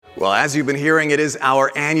Well, as you've been hearing, it is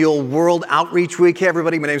our annual World Outreach Week. Hey,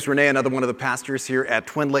 everybody, my name's Renee, another one of the pastors here at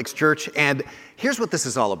Twin Lakes Church, and here's what this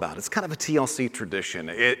is all about. It's kind of a TLC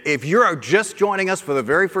tradition. If you're just joining us for the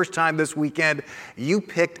very first time this weekend, you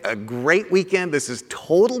picked a great weekend. This is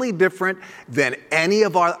totally different than any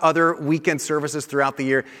of our other weekend services throughout the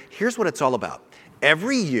year. Here's what it's all about.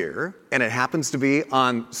 Every year, and it happens to be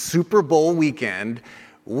on Super Bowl weekend,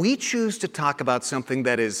 we choose to talk about something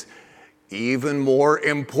that is even more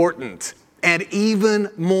important and even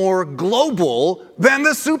more global than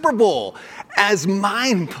the Super Bowl. As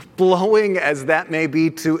mind-blowing as that may be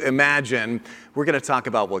to imagine, we're going to talk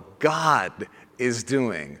about what God is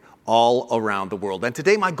doing all around the world. And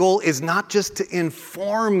today my goal is not just to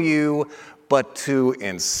inform you, but to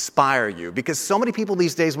inspire you. Because so many people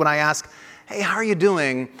these days, when I ask, hey, how are you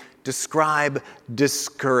doing? Describe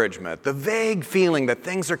discouragement, the vague feeling that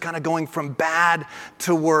things are kind of going from bad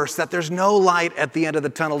to worse, that there's no light at the end of the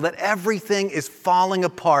tunnel, that everything is falling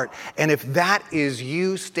apart. And if that is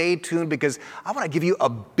you, stay tuned, because I want to give you a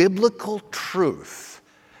biblical truth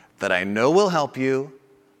that I know will help you.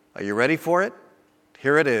 Are you ready for it?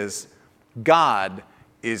 Here it is. God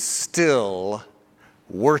is still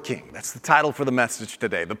working. That's the title for the message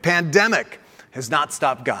today. The pandemic has not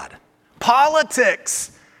stopped God.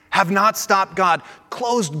 Politics have not stopped God.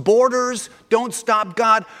 Closed borders don't stop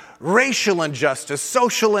God. Racial injustice,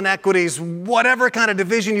 social inequities, whatever kind of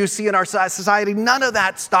division you see in our society, none of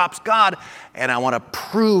that stops God. And I want to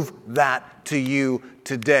prove that to you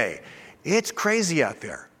today. It's crazy out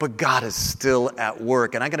there, but God is still at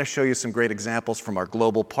work. And I'm going to show you some great examples from our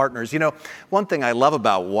global partners. You know, one thing I love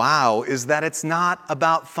about WOW is that it's not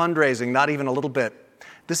about fundraising, not even a little bit.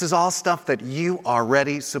 This is all stuff that you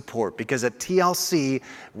already support, because at TLC,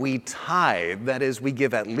 we tithe. That is, we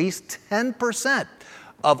give at least 10%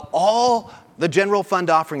 of all the general fund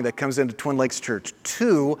offering that comes into Twin Lakes Church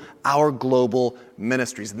to our global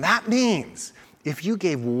ministries. And that means if you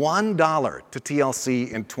gave $1 to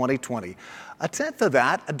TLC in 2020, a tenth of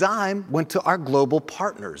that, a dime, went to our global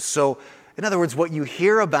partners. So, in other words, what you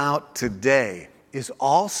hear about today is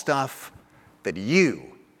all stuff that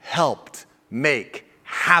you helped make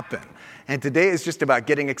happen. And today is just about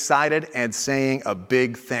getting excited and saying a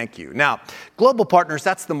big thank you. Now, global partners,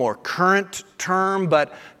 that's the more current term,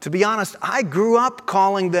 but to be honest, I grew up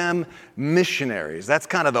calling them missionaries. That's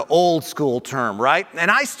kind of the old school term, right?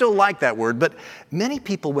 And I still like that word, but many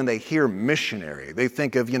people, when they hear missionary, they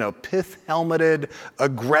think of, pith-helmeted,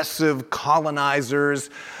 aggressive colonizers,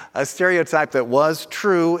 a stereotype that was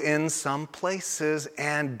true in some places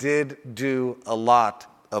and did do a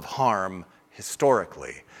lot of harm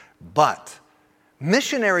historically. But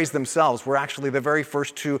missionaries themselves were actually the very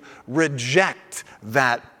first to reject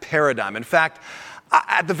that paradigm. In fact,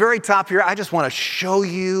 at the very top here, I just want to show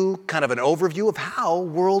you kind of an overview of how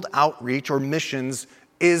world outreach or missions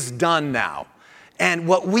is done now. And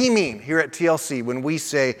what we mean here at TLC when we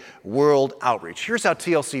say world outreach. Here's how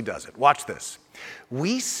TLC does it. Watch this.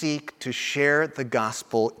 We seek to share the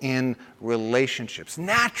gospel in relationships,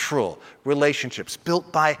 natural relationships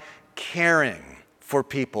built by caring for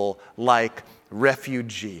people like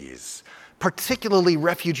refugees, particularly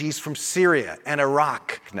refugees from Syria and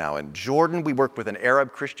Iraq. Now in Jordan, we work with an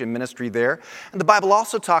Arab Christian ministry there. And the Bible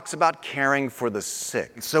also talks about caring for the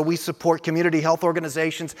sick. So we support community health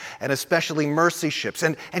organizations and especially mercy ships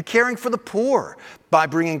and caring for the poor by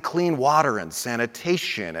bringing clean water and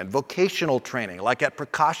sanitation and vocational training, like at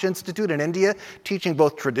Prakash Institute in India, teaching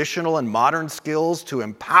both traditional and modern skills to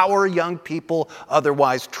empower young people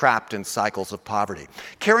otherwise trapped in cycles of poverty.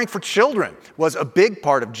 Caring for children was a big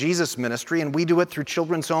part of Jesus' ministry, and we do it through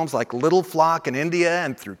children's homes like Little Flock in India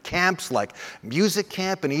and through camps like Music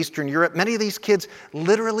Camp in Eastern Europe. Many of these kids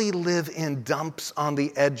literally live in dumps on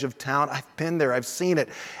the edge of town. I've been there, I've seen it,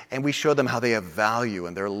 and we show them how they have value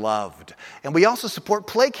and they're loved. And we also support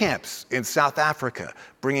play camps in South Africa,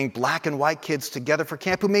 bringing black and white kids together for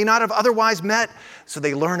camp who may not have otherwise met, so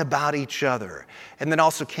they learn about each other. And then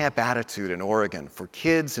also Camp Attitude in Oregon for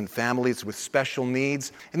kids and families with special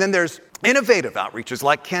needs. And then there's innovative outreaches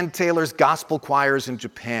like Ken Taylor's gospel choirs in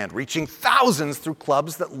Japan, reaching thousands through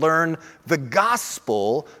clubs that learn the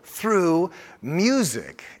gospel through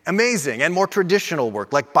music. Amazing. And more traditional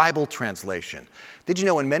work like Bible translation. Did you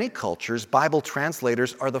know in many cultures, Bible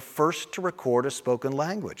translators are the first to record a spoken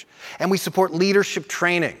language? And we support leadership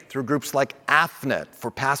training through groups like AFNET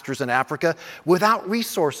for pastors in Africa without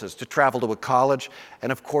resources to travel to a college.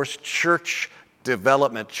 And of course, church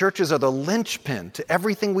development. Churches are the linchpin to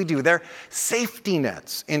everything we do. They're safety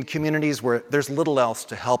nets in communities where there's little else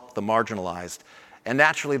to help the marginalized. And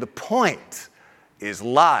naturally, the point is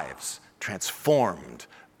lives transformed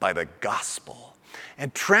by the gospel.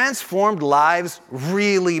 And transformed lives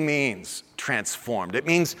really means transformed. It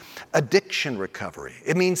means addiction recovery.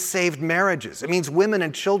 It means saved marriages. It means women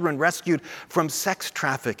and children rescued from sex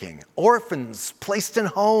trafficking, orphans placed in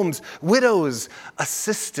homes, widows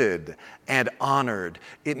assisted and honored.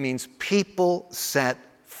 It means people set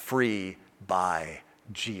free by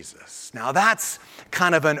Jesus. Now that's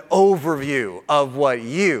kind of an overview of what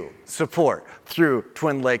you support through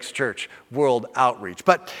Twin Lakes Church World Outreach.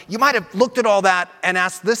 But you might have looked at all that and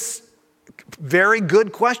asked this very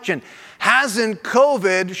good question. Hasn't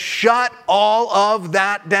COVID shut all of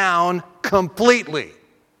that down completely?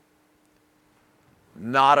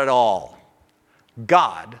 Not at all.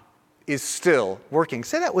 God is still working.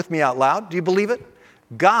 Say that with me out loud. Do you believe it?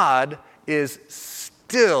 God is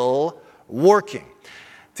still working.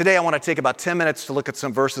 Today, I want to take about 10 minutes to look at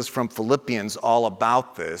some verses from Philippians all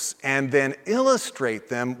about this, and then illustrate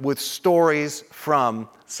them with stories from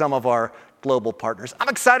some of our global partners. I'm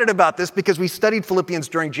excited about this because we studied Philippians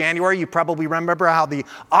during January. You probably remember how the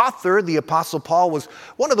author, the Apostle Paul, was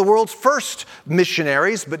one of the world's first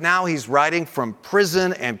missionaries, but now he's writing from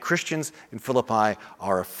prison, and Christians in Philippi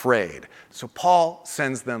are afraid. So Paul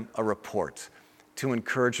sends them a report to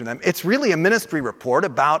encourage them. It's really a ministry report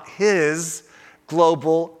about his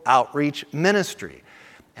global outreach ministry.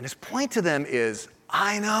 And his point to them is,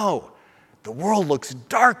 I know the world looks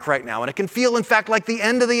dark right now, and it can feel, in fact, like the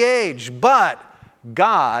end of the age, but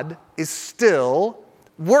God is still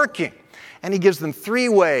working. And he gives them 3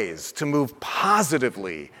 ways to move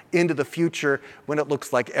positively into the future when it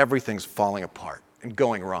looks like everything's falling apart and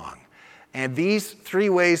going wrong. And these 3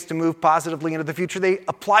 ways to move positively into the future, they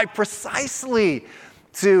apply precisely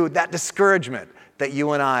to that discouragement that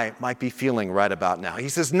you and I might be feeling right about now. He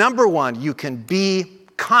says, number 1, you can be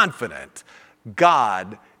confident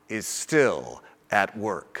God is still at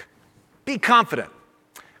work. Be confident.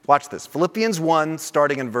 Watch this. Philippians 1,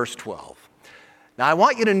 starting in verse 12. Now, I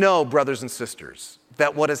want you to know, brothers and sisters,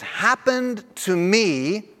 that what has happened to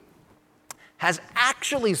me has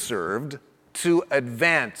actually served to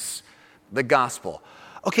advance the gospel.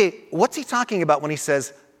 Okay, what's he talking about when he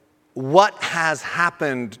says, what has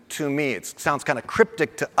happened to me? It sounds kind of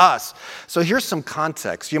cryptic to us. So here's some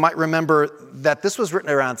context. You might remember that this was written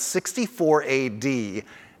around 64 AD.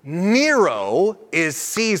 Nero is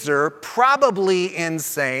Caesar, probably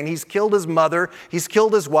insane. He's killed his mother. He's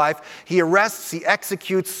killed his wife. He arrests, he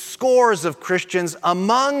executes scores of Christians,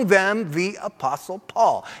 among them the Apostle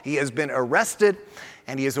Paul. He has been arrested,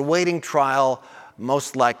 and he is awaiting trial,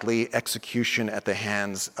 most likely execution at the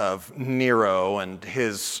hands of Nero and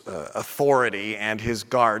his authority and his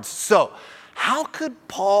guards. So, how could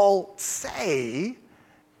Paul say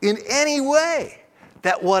in any way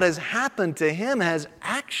that what has happened to him has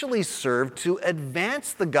actually served to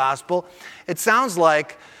advance the gospel? It sounds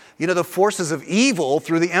like, the forces of evil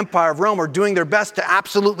through the Empire of Rome are doing their best to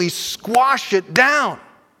absolutely squash it down.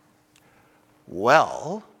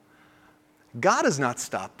 Well, God is not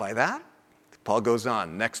stopped by that. Paul goes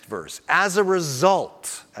on, next verse. As a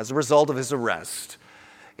result of his arrest,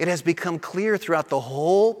 it has become clear throughout the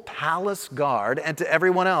whole palace guard and to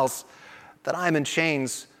everyone else that I am in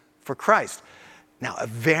chains for Christ. Now, a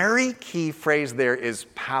very key phrase there is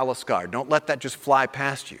palace guard. Don't let that just fly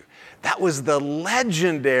past you. That was the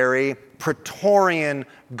legendary Praetorian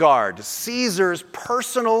Guard, Caesar's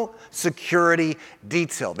personal security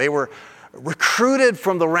detail. They were recruited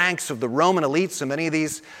from the ranks of the Roman elite, so many of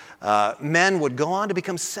these men would go on to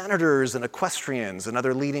become senators and equestrians and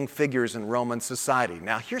other leading figures in Roman society.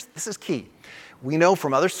 Now, this is key. We know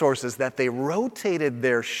from other sources that they rotated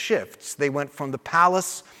their shifts. They went from the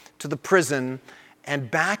palace to the prison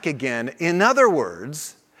and back again. In other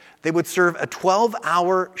words, they would serve a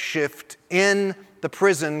 12-hour shift in the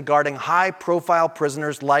prison guarding high-profile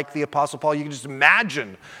prisoners like the Apostle Paul. You can just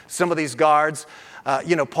imagine some of these guards.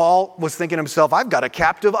 Paul was thinking to himself, I've got a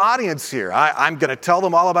captive audience here. I'm going to tell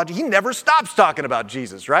them all about you. He never stops talking about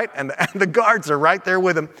Jesus, right? And the guards are right there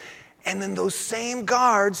with him. And then those same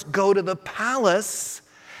guards go to the palace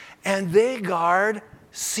and they guard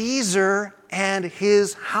Caesar and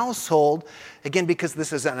his household. Again, because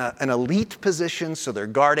this is an elite position, so they're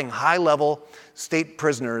guarding high-level state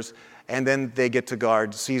prisoners, and then they get to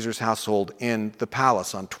guard Caesar's household in the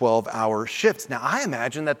palace on 12-hour shifts. Now, I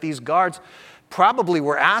imagine that these guards probably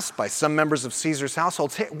were asked by some members of Caesar's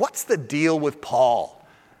household, hey, what's the deal with Paul?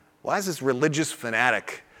 Why is this religious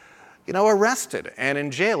fanatic, arrested and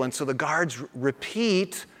in jail? And so the guards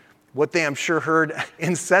repeat what they, I'm sure, heard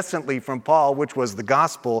incessantly from Paul, which was the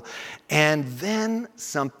gospel. And then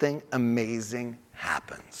something amazing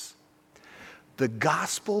happens. The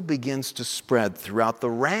gospel begins to spread throughout the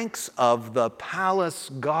ranks of the palace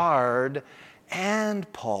guard,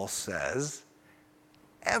 and Paul says,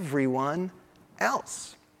 everyone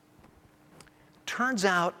else. Turns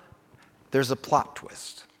out there's a plot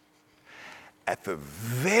twist. At the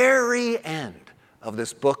very end of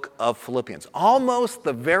this book of Philippians, almost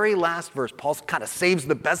the very last verse, Paul kind of saves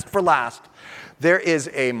the best for last. There is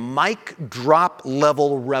a mic drop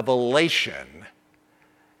level revelation,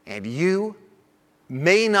 and you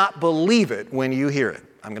may not believe it when you hear it.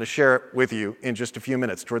 I'm going to share it with you in just a few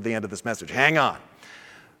minutes toward the end of this message. Hang on.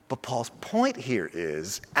 But Paul's point here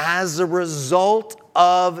is, as a result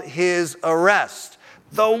of his arrest,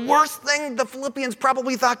 the worst thing the Philippians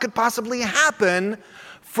probably thought could possibly happen,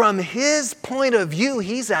 from his point of view,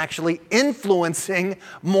 he's actually influencing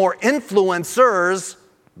more influencers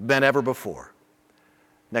than ever before.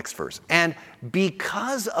 Next verse. And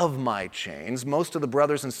because of my chains, most of the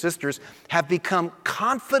brothers and sisters have become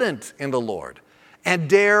confident in the Lord and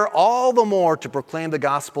dare all the more to proclaim the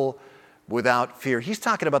gospel without fear. He's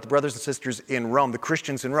talking about the brothers and sisters in Rome, the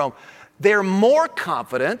Christians in Rome. They're more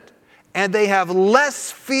confident and they have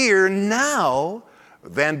less fear now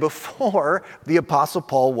than before the Apostle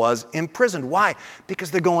Paul was imprisoned. Why?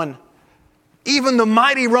 Because they're going, even the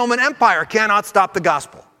mighty Roman Empire cannot stop the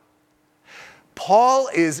gospel. Paul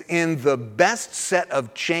is in the best set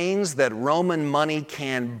of chains that Roman money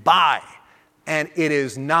can buy, and it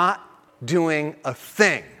is not doing a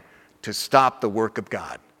thing to stop the work of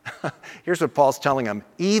God. Here's what Paul's telling them.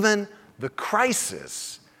 Even the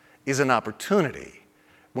crisis is an opportunity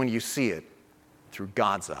when you see it through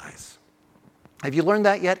God's eyes. Have you learned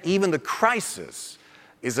that yet? Even the crisis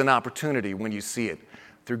is an opportunity when you see it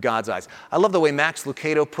through God's eyes. I love the way Max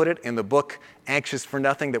Lucado put it in the book Anxious for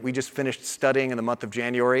Nothing that we just finished studying in the month of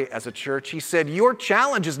January as a church. He said, your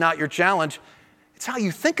challenge is not your challenge. It's how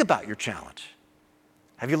you think about your challenge.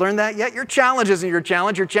 Have you learned that yet? Your challenge isn't your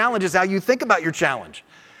challenge. Your challenge is how you think about your challenge.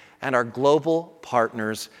 And our global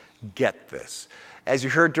partners get this. As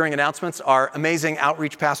you heard during announcements, our amazing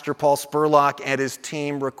outreach pastor, Paul Spurlock, and his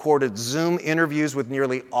team recorded Zoom interviews with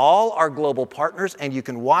nearly all our global partners, and you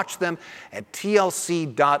can watch them at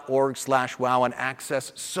tlc.org/wow and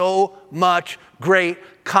access so much great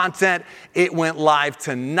content. It went live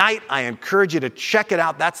tonight. I encourage you to check it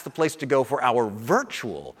out. That's the place to go for our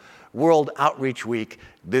virtual World Outreach Week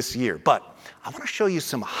this year. But I want to show you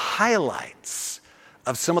some highlights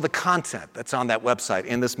of some of the content that's on that website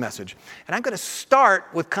in this message. And I'm going to start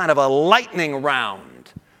with kind of a lightning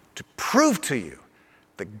round to prove to you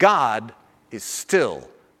that God is still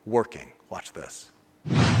working. Watch this.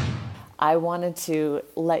 I wanted to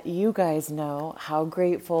let you guys know how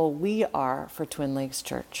grateful we are for Twin Lakes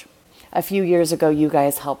Church. A few years ago, you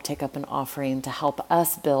guys helped take up an offering to help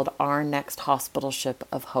us build our next hospital ship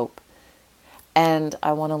of hope. And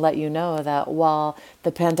I want to let you know that while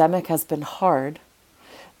the pandemic has been hard,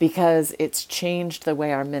 because it's changed the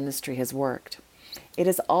way our ministry has worked, it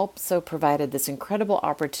has also provided this incredible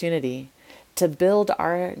opportunity to build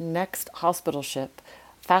our next hospital ship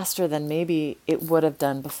faster than maybe it would have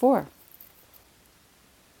done before.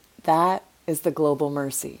 That is the Global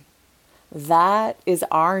Mercy. That is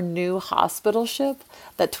our new hospital ship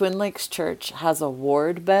that Twin Lakes Church has a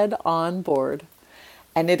ward bed on board.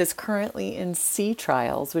 And it is currently in sea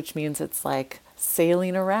trials, which means it's like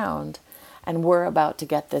sailing around. And we're about to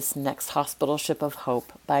get this next hospital ship of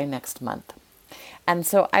hope by next month. And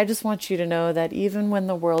so I just want you to know that even when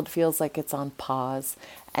the world feels like it's on pause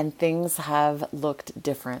and things have looked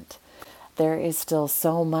different, there is still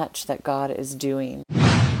so much that God is doing.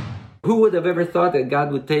 Who would have ever thought that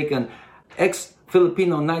God would take an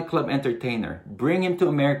ex-Filipino nightclub entertainer, bring him to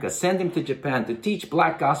America, send him to Japan to teach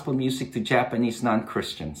black gospel music to Japanese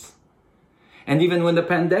non-Christians? And even when the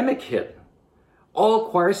pandemic hit, all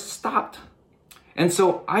choirs stopped. And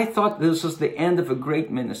so I thought this was the end of a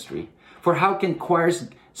great ministry. For how can choirs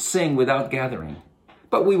sing without gathering?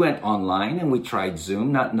 But we went online and we tried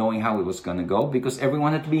Zoom, not knowing how it was going to go because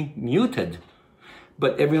everyone had to be muted.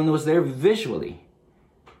 But everyone was there visually.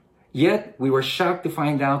 Yet we were shocked to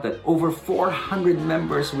find out that over 400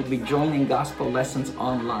 members would be joining gospel lessons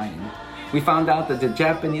online. We found out that the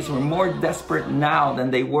Japanese were more desperate now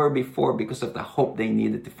than they were before because of the hope they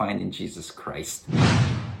needed to find in Jesus Christ.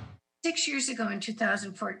 6 years ago in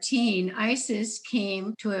 2014, ISIS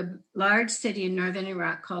came to a large city in northern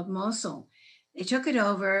Iraq called Mosul. They took it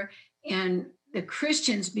over and the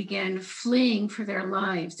Christians began fleeing for their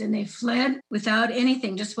lives. And they fled without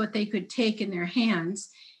anything, just what they could take in their hands.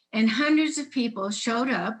 And hundreds of people showed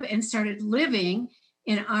up and started living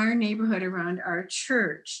in our neighborhood around our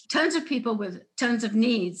church. Tons of people with tons of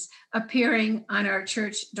needs appearing on our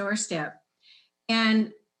church doorstep.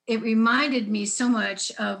 And it reminded me so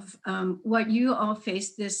much of what you all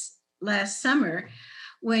faced this last summer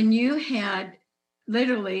when you had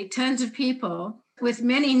literally tons of people with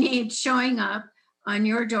many needs showing up on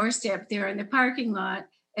your doorstep there in the parking lot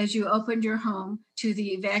as you opened your home to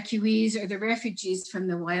the evacuees or the refugees from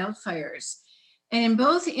the wildfires. And in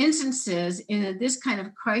both instances, in this kind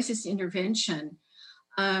of crisis intervention,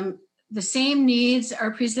 the same needs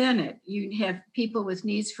are presented. You have people with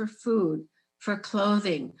needs for food, for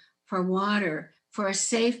clothing, for water, for a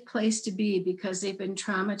safe place to be because they've been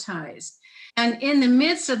traumatized. And in the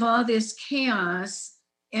midst of all this chaos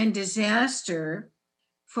and disaster,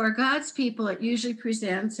 for God's people, it usually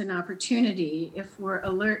presents an opportunity if we're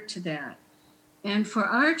alert to that. And for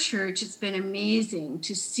our church, it's been amazing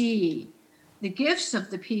to see the gifts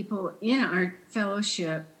of the people in our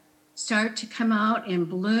fellowship start to come out and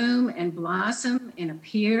bloom and blossom and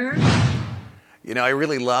appear. You know, I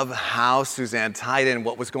really love how Suzanne tied in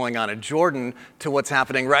what was going on in Jordan to what's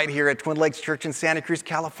happening right here at Twin Lakes Church in Santa Cruz,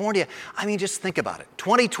 California. I mean, just think about it.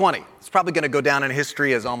 2020, it's probably going to go down in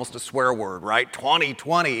history as almost a swear word, right?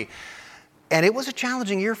 2020. And it was a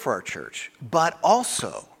challenging year for our church. But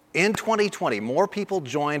also, in 2020, more people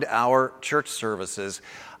joined our church services,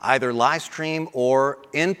 either live stream or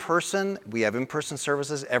in person. We have in-person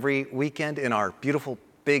services every weekend in our beautiful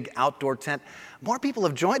big outdoor tent. More people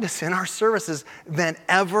have joined us in our services than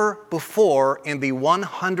ever before in the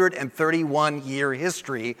 131-year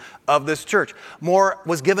history of this church. More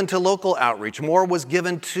was given to local outreach. More was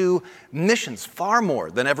given to missions, far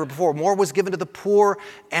more than ever before. More was given to the poor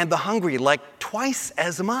and the hungry, like twice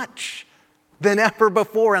as much than ever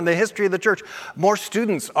before in the history of the church. More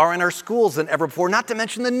students are in our schools than ever before, not to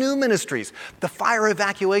mention the new ministries, the fire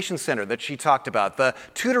evacuation center that she talked about, the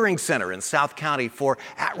tutoring center in South County for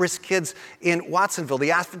at-risk kids in Watsonville,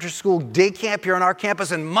 the after-school day camp here on our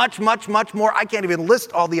campus, and much, much, much more. I can't even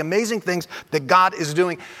list all the amazing things that God is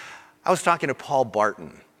doing. I was talking to Paul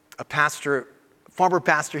Barton, a pastor, former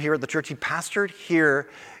pastor here at the church. He pastored here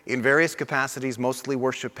in various capacities, mostly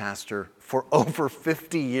worship pastor, for over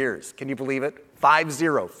 50 years. Can you believe it?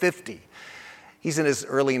 50. He's in his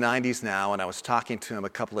early 90s now, and I was talking to him a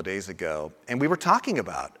couple of days ago, and we were talking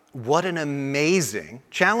about what an amazing,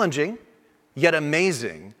 challenging, yet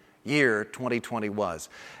amazing year 2020 was.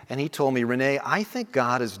 And he told me, Renee, I think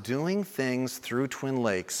God is doing things through Twin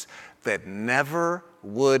Lakes that never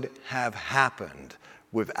would have happened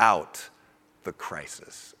without the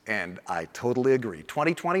crisis. And I totally agree.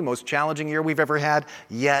 2020, most challenging year we've ever had,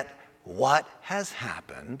 yet what has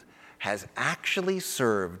happened has actually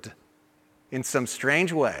served in some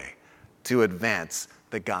strange way to advance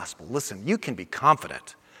the gospel. Listen, you can be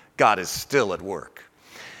confident God is still at work.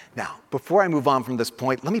 Now, before I move on from this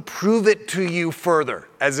point, let me prove it to you further,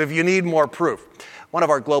 as if you need more proof. One of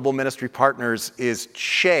our global ministry partners is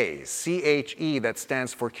CHE, C-H-E, that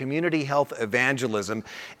stands for Community Health Evangelism.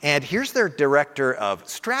 And here's their director of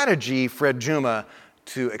strategy, Fred Juma,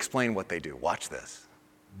 to explain what they do. Watch this.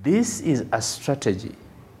 This is a strategy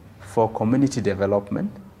for community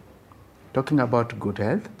development, talking about good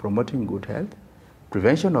health, promoting good health,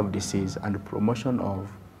 prevention of disease, and promotion of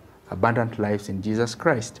abundant lives in Jesus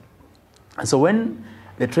Christ. And so when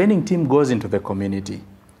the training team goes into the community,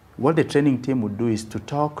 what the training team would do is to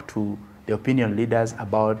talk to the opinion leaders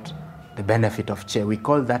about the benefit of CHE. We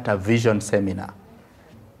call that a vision seminar.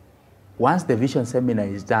 Once the vision seminar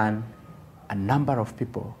is done, a number of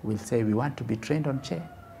people will say, we want to be trained on CHE.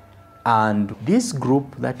 And this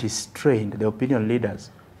group that is trained, the opinion leaders,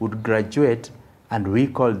 would graduate, and we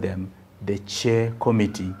call them the CHE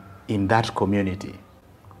committee in that community.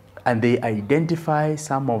 And they identify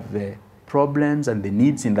some of the problems and the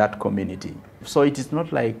needs in that community. So it is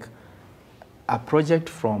not like a project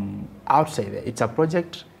from outside. It's a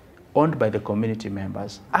project owned by the community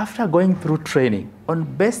members. After going through training on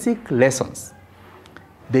basic lessons,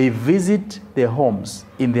 they visit the homes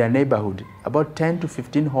in their neighborhood, about 10 to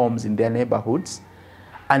 15 homes in their neighborhoods,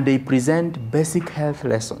 and they present basic health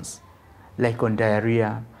lessons, like on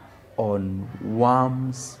diarrhea, on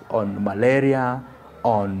worms, on malaria,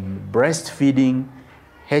 on breastfeeding,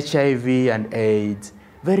 HIV and AIDS,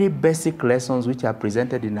 very basic lessons which are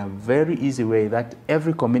presented in a very easy way that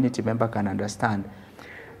every community member can understand.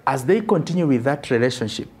 As they continue with that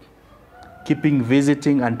relationship, keeping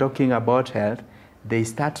visiting and talking about health, they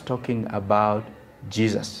start talking about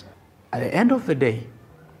Jesus. At the end of the day,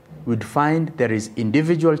 we'd find there is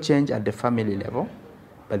individual change at the family level,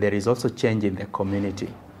 but there is also change in the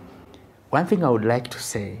community. One thing I would like to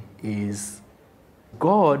say is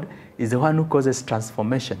God is the one who causes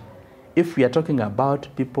transformation. If we are talking about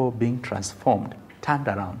people being transformed, turned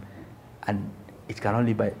around, and it can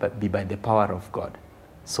only be by the power of God.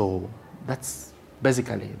 So that's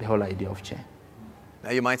basically the whole idea of CHE.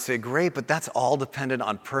 Now you might say, great, but that's all dependent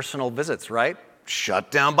on personal visits, right? Shut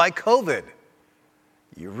down by COVID.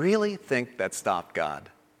 You really think that stopped God?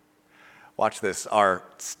 Watch this. Our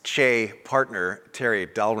Che partner, Terry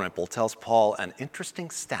Dalrymple, tells Paul an interesting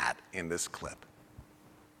stat in this clip.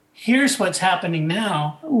 Here's what's happening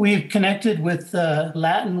now. We've connected with the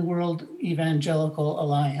Latin World Evangelical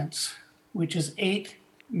Alliance, which is 8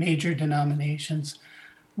 major denominations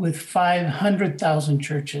with 500,000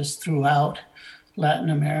 churches throughout Latin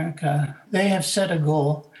America. They have set a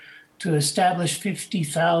goal to establish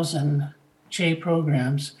 50,000 Che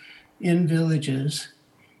programs in villages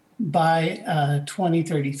by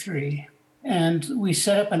 2033. And we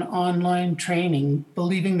set up an online training,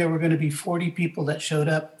 believing there were going to be 40 people that showed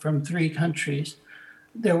up from 3 countries.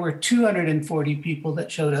 There were 240 people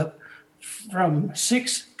that showed up from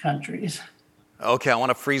 6 countries. Okay, I want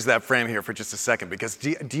to freeze that frame here for just a second, because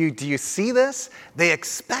do you see this? They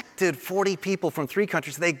expected 40 people from 3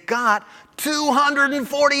 countries. They got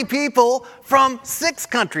 240 people from 6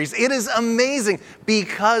 countries. It is amazing.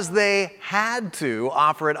 Because they had to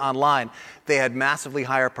offer it online, they had massively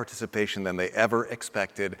higher participation than they ever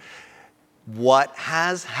expected. What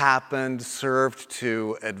has happened served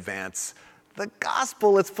to advance the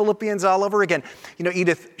gospel. It's Philippians all over again. You know,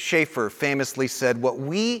 Edith Schaefer famously said, what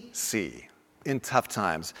we see in tough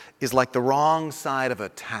times is like the wrong side of a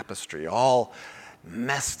tapestry, all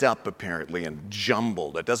messed up apparently and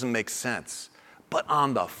jumbled. It doesn't make sense. But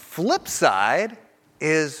on the flip side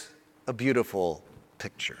is a beautiful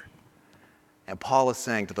picture. And Paul is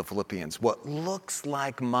saying to the Philippians, what looks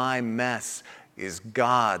like my mess is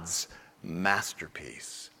God's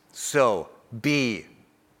masterpiece. So be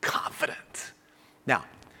confident. Now,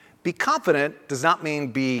 be confident does not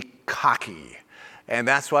mean be cocky. And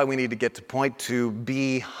that's why we need to get to point 2,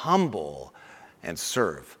 be humble and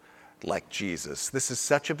serve like Jesus. This is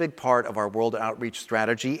such a big part of our World Outreach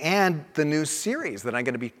strategy, and the new series that I'm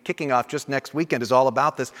going to be kicking off just next weekend is all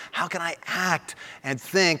about this. How can I act and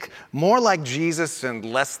think more like Jesus and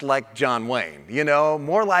less like John Wayne? You know,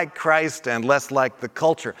 more like Christ and less like the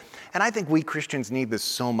culture. And I think we Christians need this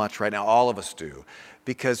so much right now, all of us do,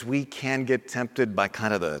 because we can get tempted by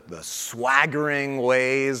kind of the swaggering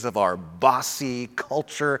ways of our bossy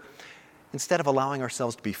culture, instead of allowing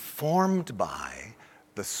ourselves to be formed by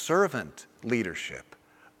the servant leadership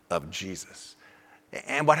of Jesus.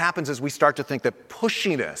 And what happens is we start to think that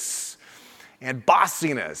pushiness and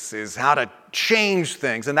bossiness is how to change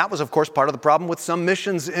things. And that was, of course, part of the problem with some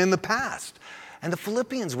missions in the past. And the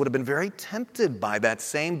Philippians would have been very tempted by that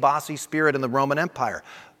same bossy spirit in the Roman Empire.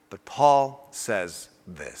 But Paul says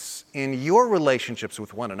this: in your relationships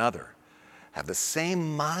with one another, have the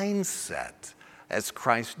same mindset as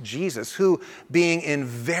Christ Jesus, who, being in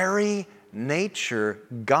very nature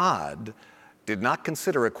God, did not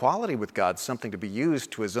consider equality with God something to be used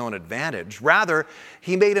to his own advantage. Rather,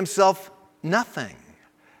 he made himself nothing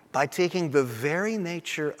by taking the very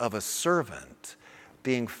nature of a servant,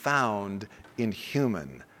 being found in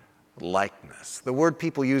human likeness. The word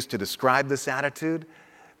people use to describe this attitude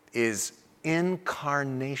is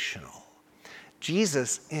incarnational.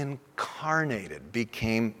 Jesus incarnated,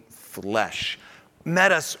 became flesh,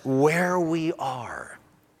 met us where we are.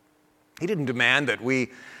 He didn't demand that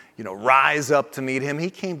we, rise up to meet him.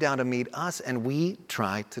 He came down to meet us, and we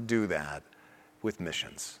try to do that with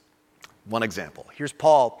missions. One example. Here's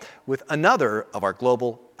Paul with another of our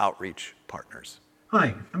global outreach partners.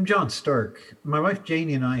 Hi, I'm John Stark. My wife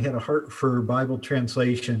Janie and I had a heart for Bible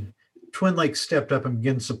translation. Twin Lakes stepped up and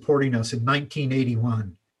began supporting us in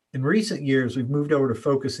 1981. In recent years, we've moved over to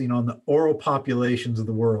focusing on the oral populations of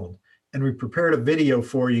the world, and we prepared a video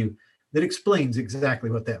for you that explains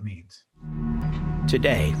exactly what that means.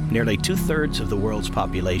 Today, nearly 2/3 of the world's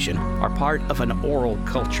population are part of an oral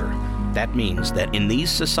culture. That means that in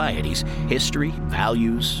these societies, history,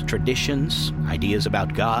 values, traditions, ideas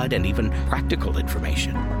about God, and even practical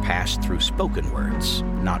information are passed through spoken words,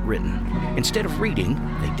 not written. Instead of reading,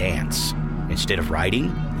 they dance. Instead of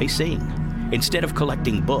writing, they sing. Instead of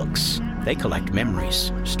collecting books, they collect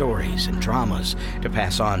memories, stories, and dramas to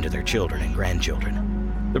pass on to their children and grandchildren.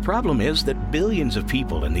 The problem is that billions of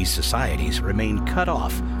people in these societies remain cut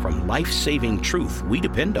off from life-saving truth we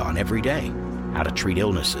depend on every day: how to treat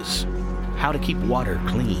illnesses, how to keep water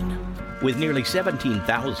clean. With nearly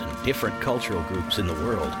 17,000 different cultural groups in the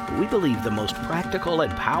world, we believe the most practical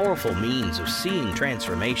and powerful means of seeing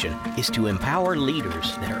transformation is to empower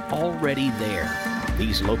leaders that are already there.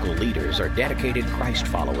 These local leaders are dedicated Christ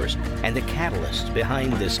followers and the catalysts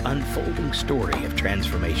behind this unfolding story of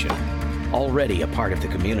transformation. Already a part of the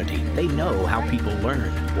community, they know how people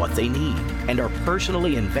learn, what they need, and are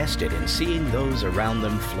personally invested in seeing those around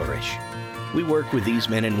them flourish. We work with these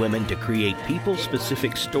men and women to create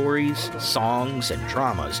people-specific stories, songs, and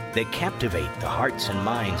dramas that captivate the hearts and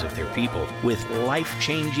minds of their people with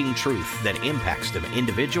life-changing truth that impacts them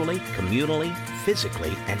individually, communally,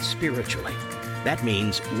 physically, and spiritually. That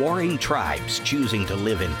means warring tribes choosing to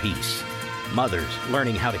live in peace, mothers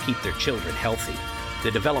learning how to keep their children healthy,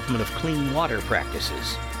 the development of clean water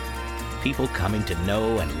practices, people coming to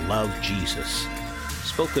know and love Jesus.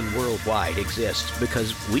 Spoken Worldwide exists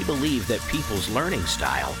because we believe that people's learning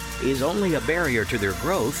style is only a barrier to their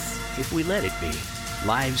growth if we let it be.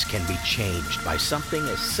 Lives can be changed by something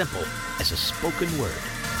as simple as a spoken word.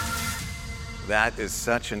 That is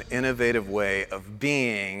such an innovative way of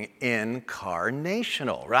being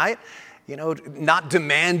incarnational, right? You know, not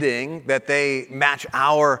demanding that they match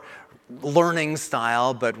our learning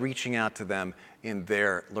style, but reaching out to them in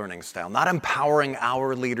their learning style. Not empowering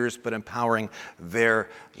our leaders, but empowering their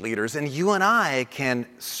leaders. And you and I can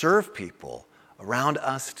serve people around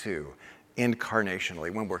us too,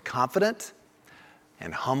 incarnationally, when we're confident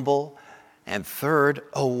and humble, and third,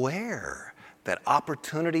 aware that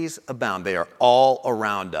opportunities abound. They are all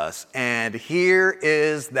around us. And here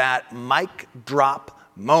is that mic drop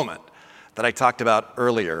moment that I talked about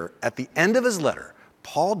earlier. At the end of his letter,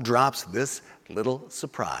 Paul drops this little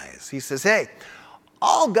surprise. He says, hey,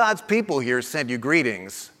 all God's people here send you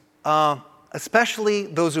greetings, especially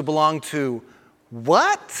those who belong to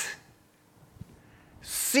what?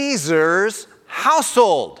 Caesar's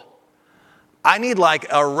household. I need like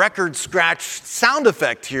a record scratch sound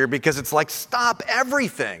effect here because it's like stop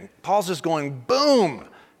everything. Paul's just going, boom,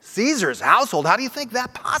 Caesar's household. How do you think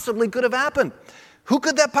that possibly could have happened? Who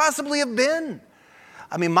could that possibly have been?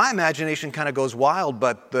 I mean, my imagination kind of goes wild,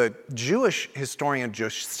 but the Jewish historian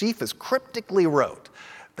Josephus cryptically wrote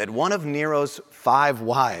that one of Nero's 5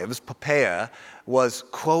 wives, Poppaea, was,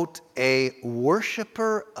 quote, a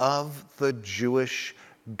worshiper of the Jewish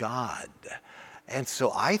God. And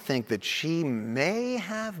so I think that she may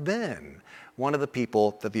have been one of the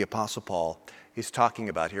people that the Apostle Paul is talking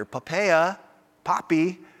about here. Poppaea,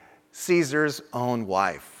 Poppy, Caesar's own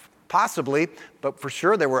wife. Possibly, but for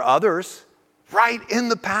sure there were others right in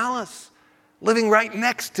the palace, living right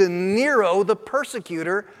next to Nero, the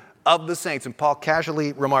persecutor of the saints. And Paul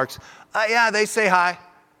casually remarks, yeah, they say hi.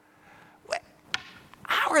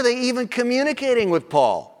 How are they even communicating with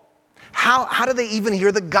Paul? How do they even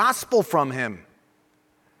hear the gospel from him?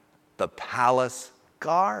 The palace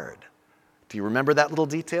guard. Do you remember that little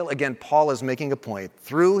detail? Again, Paul is making a point.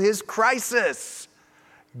 Through his crisis,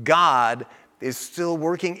 God is still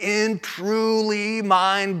working in truly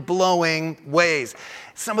mind-blowing ways.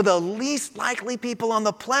 Some of the least likely people on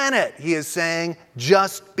the planet, he is saying,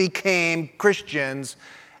 just became Christians,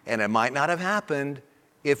 and it might not have happened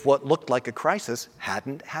if what looked like a crisis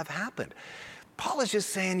hadn't have happened. Paul is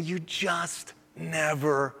just saying, you just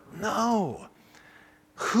never know.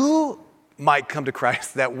 Who might come to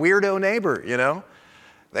Christ? That weirdo neighbor, you know?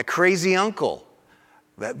 That crazy uncle,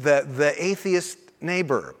 the atheist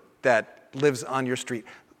neighbor that lives on your street.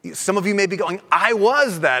 Some of you may be going, I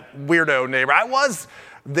was that weirdo neighbor. I was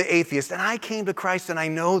the atheist, and I came to Christ, and I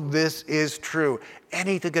know this is true.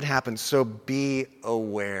 Anything could happen, so be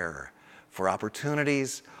aware for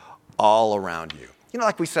opportunities all around you. You know,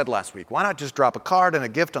 like we said last week, why not just drop a card and a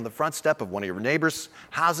gift on the front step of one of your neighbors'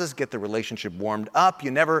 houses, get the relationship warmed up.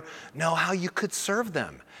 You never know how you could serve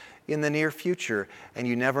them in the near future, and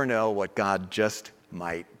you never know what God just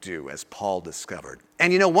might do, as Paul discovered.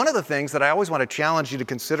 And you know, one of the things that I always want to challenge you to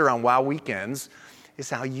consider on Wow Weekends is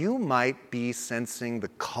how you might be sensing the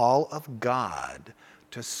call of God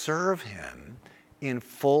to serve him in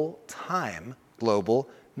full-time global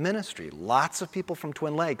ministry. Lots of people from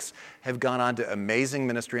Twin Lakes have gone on to amazing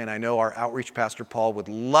ministry, and I know our outreach pastor Paul would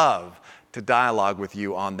love to dialogue with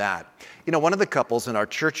you on that. You know, one of the couples in our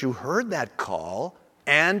church who heard that call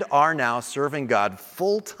and are now serving God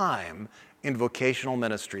full-time in vocational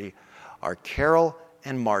ministry are Carol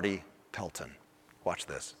and Marty Pelton. Watch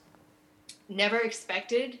this. Never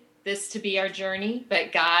expected this to be our journey,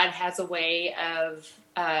 but God has a way of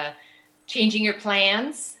changing your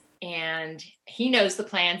plans, and he knows the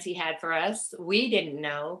plans he had for us. We didn't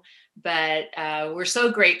know, but we're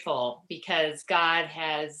so grateful because God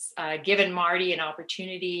has given Marty an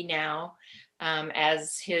opportunity now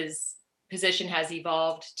as his position has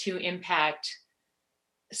evolved to impact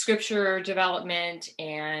scripture development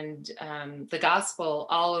and the gospel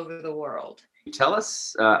all over the world. Tell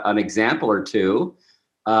us an example or two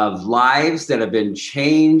of lives that have been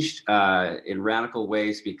changed in radical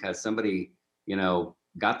ways because somebody, you know,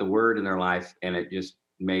 got the word in their life and it just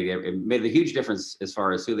made a huge difference as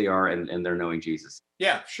far as who they are and their knowing Jesus.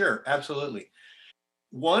 Yeah, sure. Absolutely.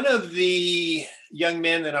 one of the young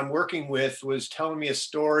men that I'm working with was telling me a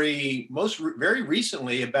story very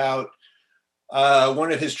recently about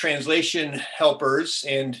one of his translation helpers.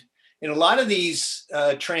 And in a lot of these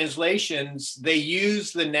translations, they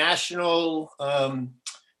use the national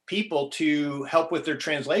people to help with their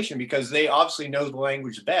translation because they obviously know the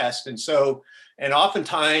language best. And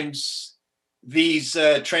oftentimes these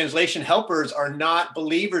translation helpers are not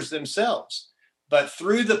believers themselves. But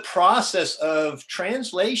through the process of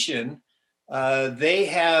translation, they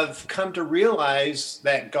have come to realize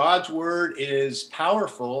that God's word is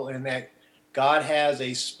powerful and that God has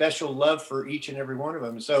a special love for each and every one of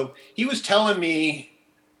them. So he was telling me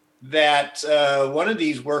that one of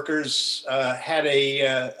these workers had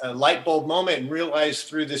a light bulb moment and realized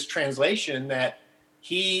through this translation that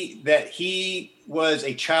he was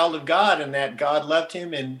a child of God and that God loved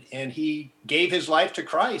him and he gave his life to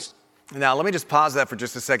Christ. Now, let me just pause that for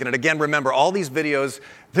just a second. And again, remember, all these videos,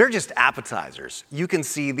 they're just appetizers. You can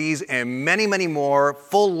see these and many, many more,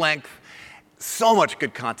 full length. So much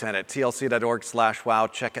good content at tlc.org/wow.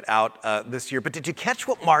 Check it out this year. But did you catch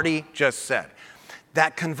what Marty just said?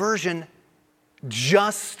 That conversion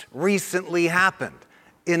just recently happened.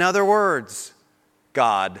 In other words,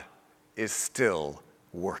 God is still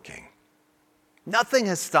working. Nothing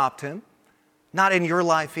has stopped him, not in your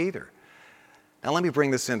life either. Now let me bring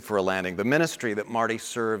this in for a landing. The ministry that Marty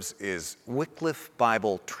serves is Wycliffe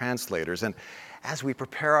Bible Translators. And as we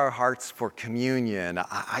prepare our hearts for communion,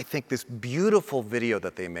 I think this beautiful video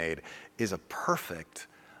that they made is a perfect,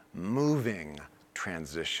 moving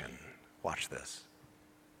transition. Watch this.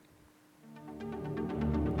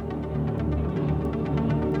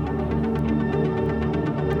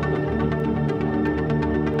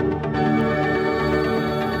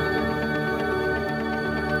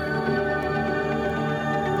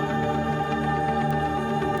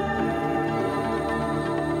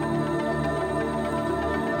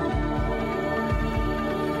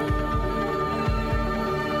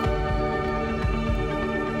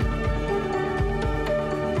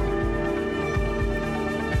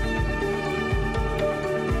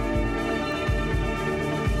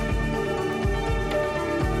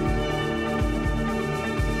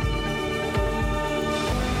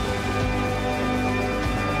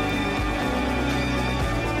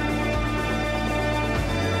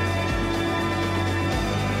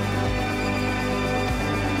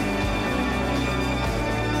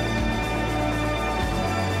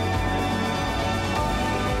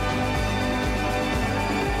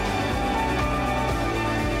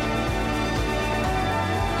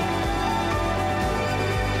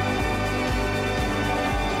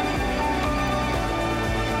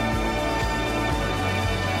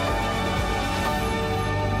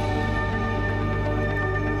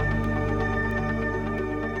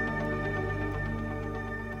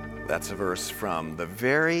 That's a verse from the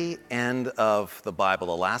very end of the Bible,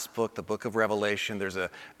 the last book, the book of Revelation.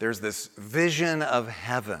 There's this vision of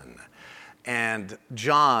heaven. And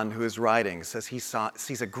John, who is writing, says he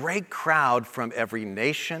sees a great crowd from every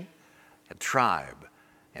nation and tribe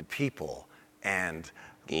and people and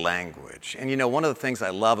language. And you know, one of the things I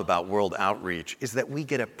love about World Outreach is that we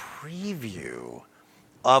get a preview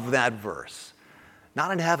of that verse.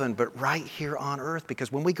 Not in heaven, but right here on earth.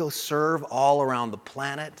 Because when we go serve all around the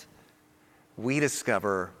planet, we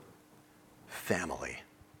discover family.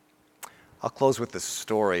 I'll close with this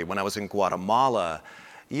story. When I was in Guatemala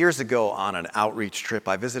years ago on an outreach trip,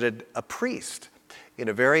 I visited a priest in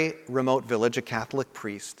a very remote village, a Catholic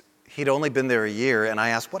priest. He'd only been there a year, and I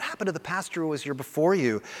asked, what happened to the pastor who was here before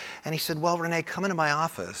you? And he said, well, Renee, come into my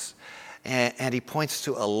office. And he points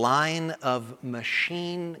to a line of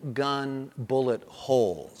machine gun bullet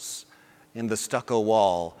holes in the stucco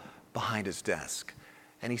wall behind his desk.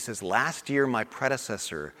 And he says, last year my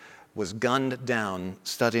predecessor was gunned down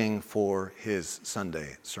studying for his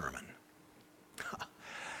Sunday sermon.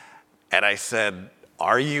 And I said,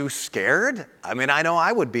 are you scared? I mean, I know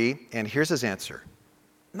I would be. And here's his answer.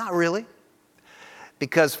 Not really.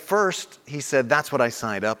 Because first, he said, that's what I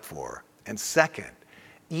signed up for. And second,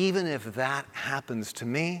 even if that happens to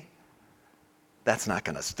me, that's not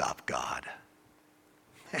going to stop God.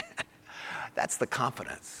 That's the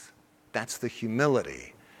confidence. That's the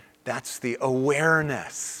humility. That's the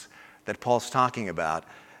awareness that Paul's talking about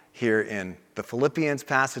here in the Philippians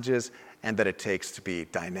passages, and that it takes to be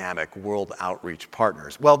dynamic world outreach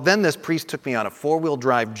partners. Well, then this priest took me on a four-wheel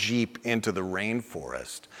drive Jeep into the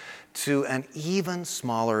rainforest to an even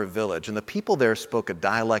smaller village. And the people there spoke a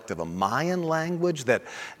dialect of a Mayan language that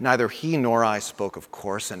neither he nor I spoke, of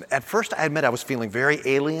course. And at first, I admit I was feeling very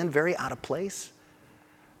alien, very out of place.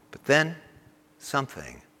 But then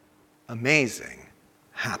something amazing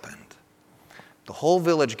happened. The whole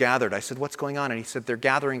village gathered. I said, what's going on? And he said, they're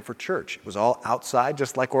gathering for church. It was all outside,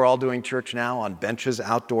 just like we're all doing church now, on benches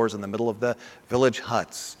outdoors in the middle of the village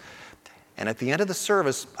huts. And at the end of the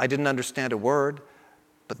service, I didn't understand a word,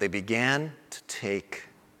 but they began to take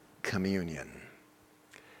communion.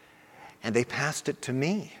 And they passed it to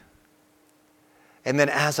me. And then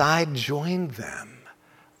as I joined them,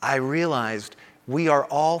 I realized we are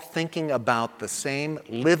all thinking about the same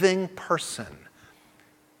living person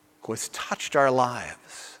who has touched our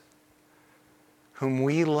lives, whom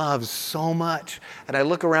we love so much. And I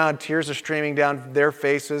look around, tears are streaming down their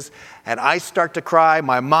faces, and I start to cry.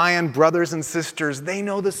 My Mayan brothers and sisters, they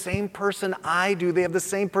know the same person I do. They have the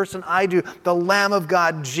same person I do, the Lamb of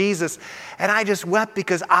God, Jesus. And I just wept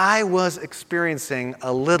because I was experiencing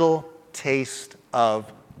a little taste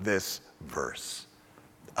of this verse,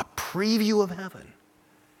 a preview of heaven.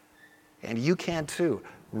 And you can too,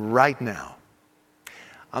 right now.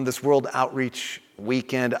 On this World Outreach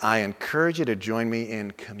Weekend, I encourage you to join me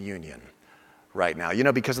in communion right now. You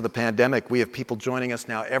know, because of the pandemic, we have people joining us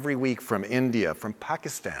now every week from India, from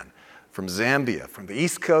Pakistan, from Zambia, from the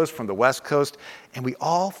East Coast, from the West Coast, and we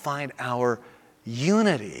all find our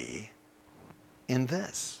unity in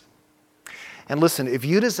this. And listen, if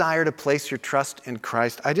you desire to place your trust in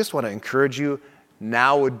Christ, I just want to encourage you,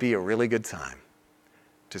 now would be a really good time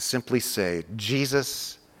to simply say,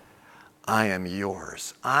 Jesus, I am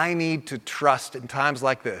yours. I need to trust in times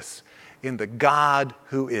like this in the God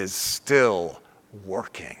who is still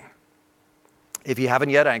working. If you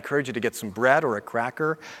haven't yet, I encourage you to get some bread or a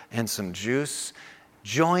cracker and some juice.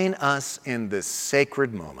 Join us in this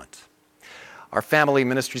sacred moment. Our family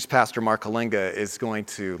ministries pastor, Mark Kalinga, is going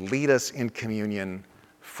to lead us in communion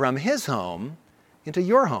from his home into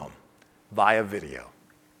your home via video.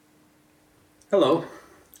 Hello.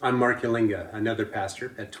 I'm Mark Kalinga, another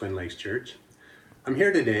pastor at Twin Lakes Church. I'm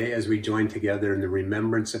here today as we join together in the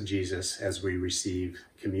remembrance of Jesus as we receive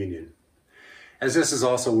communion. As this is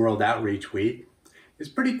also World Outreach Week, it's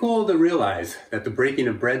pretty cool to realize that the breaking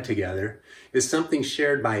of bread together is something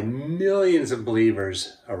shared by millions of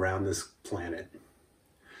believers around this planet.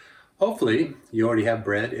 Hopefully, you already have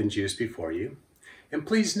bread and juice before you. And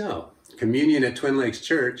please know, communion at Twin Lakes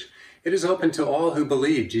Church, it is open to all who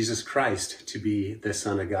believe Jesus Christ to be the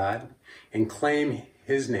Son of God and claim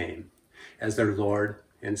his name as their Lord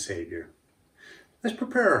and Savior. Let's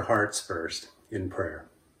prepare our hearts first in prayer.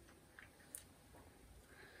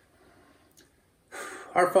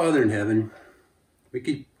 Our Father in heaven,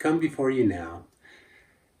 we come before you now,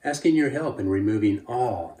 asking your help in removing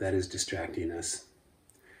all that is distracting us,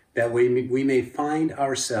 that we may find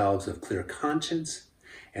ourselves of clear conscience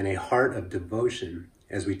and a heart of devotion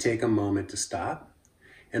as we take a moment to stop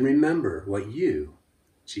and remember what you,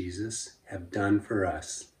 Jesus, have done for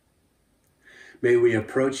us. May we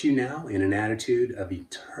approach you now in an attitude of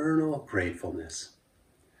eternal gratefulness.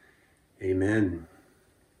 Amen.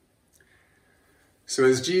 So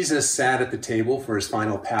as Jesus sat at the table for his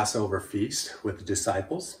final Passover feast with the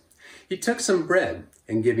disciples, he took some bread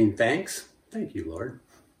and giving thanks, thank you, Lord,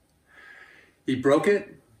 he broke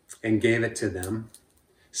it and gave it to them,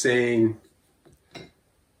 saying,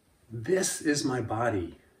 "This is my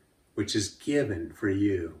body, which is given for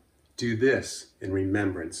you. Do this in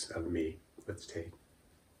remembrance of me." Let's take.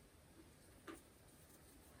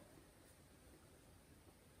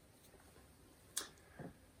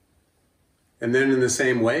 And then in the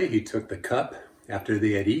same way, he took the cup after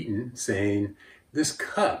they had eaten, saying, "This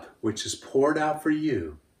cup, which is poured out for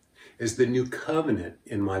you, is the new covenant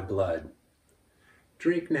in my blood.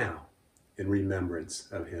 Drink now in remembrance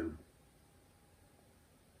of him."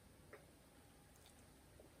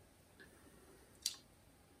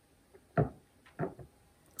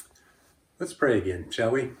 Let's pray again,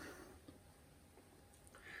 shall we?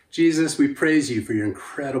 Jesus, we praise you for your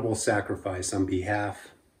incredible sacrifice on behalf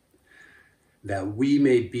that we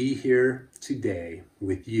may be here today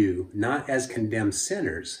with you, not as condemned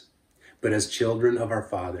sinners, but as children of our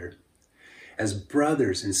Father, as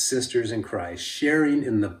brothers and sisters in Christ, sharing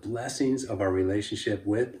in the blessings of our relationship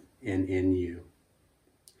with and in you.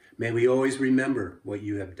 May we always remember what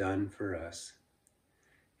you have done for us.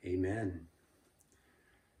 Amen.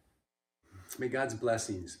 May God's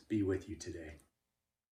blessings be with you today.